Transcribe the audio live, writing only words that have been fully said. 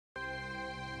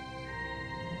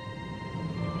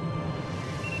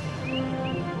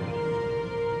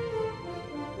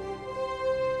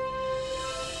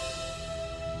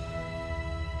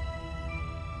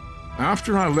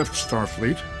After I left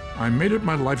Starfleet, I made it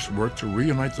my life's work to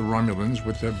reunite the Romulans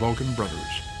with their Vulcan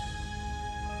brothers.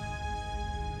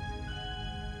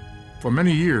 For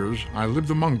many years, I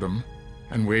lived among them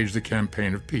and waged a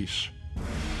campaign of peace.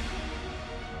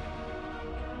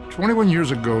 21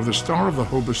 years ago, the star of the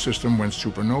Hobus system went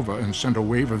supernova and sent a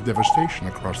wave of devastation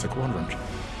across the quadrant.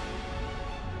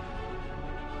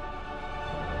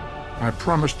 I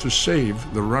promised to save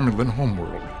the Romulan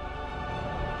homeworld.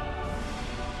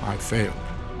 I failed.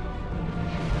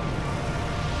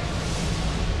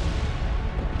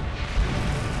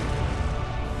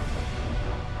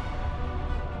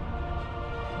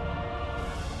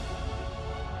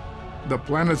 The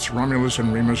planets Romulus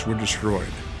and Remus were destroyed.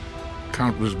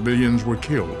 Countless billions were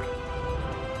killed.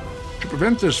 To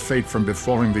prevent this fate from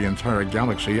befalling the entire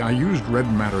galaxy, I used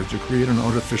red matter to create an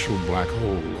artificial black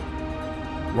hole.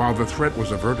 While the threat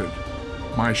was averted,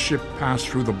 my ship passed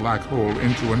through the black hole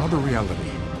into another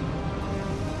reality.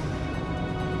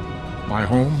 My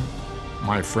home,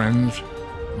 my friends,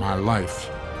 my life,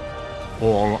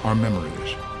 all are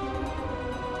memories.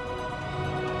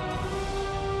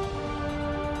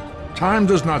 Time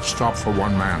does not stop for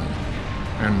one man,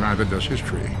 and neither does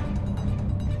history.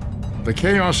 The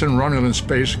chaos in Romulan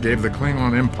space gave the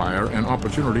Klingon Empire an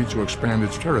opportunity to expand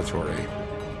its territory.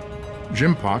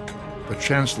 Jimpak, the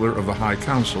Chancellor of the High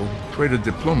Council, traded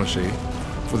diplomacy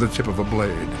for the tip of a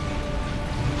blade.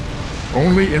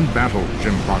 Only in battle,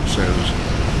 Jimpak says,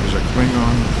 is a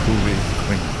Klingon truly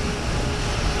Klingon.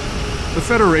 The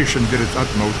Federation did its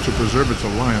utmost to preserve its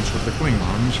alliance with the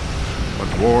Klingons, but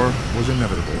war was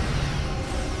inevitable.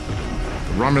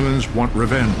 The Romulans want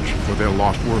revenge for their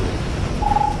lost world.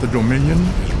 The Dominion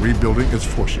is rebuilding its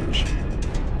forces.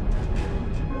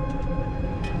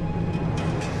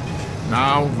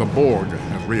 Now the Borg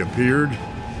have reappeared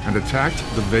and attacked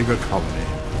the Vega colony.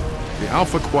 The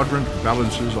Alpha Quadrant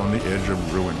balances on the edge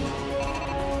of ruin.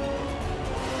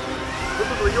 This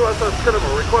is the USS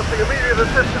Cinema requesting immediate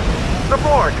assistance. The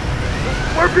Borg!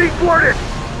 We're being thwarted!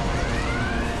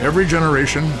 Every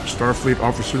generation, Starfleet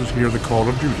officers hear the call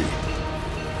of duty.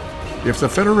 If the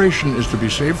Federation is to be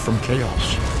saved from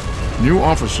chaos, new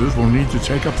officers will need to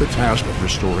take up the task of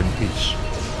restoring peace.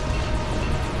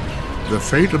 The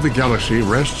fate of the galaxy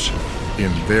rests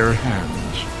in their hands.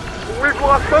 We've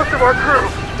lost most of our crew,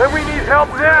 and we need help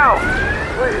now!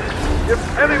 Please,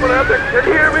 if anyone out there can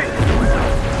hear me!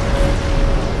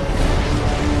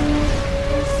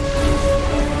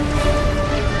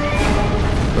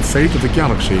 The fate of the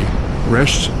galaxy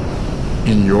rests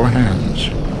in your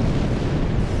hands.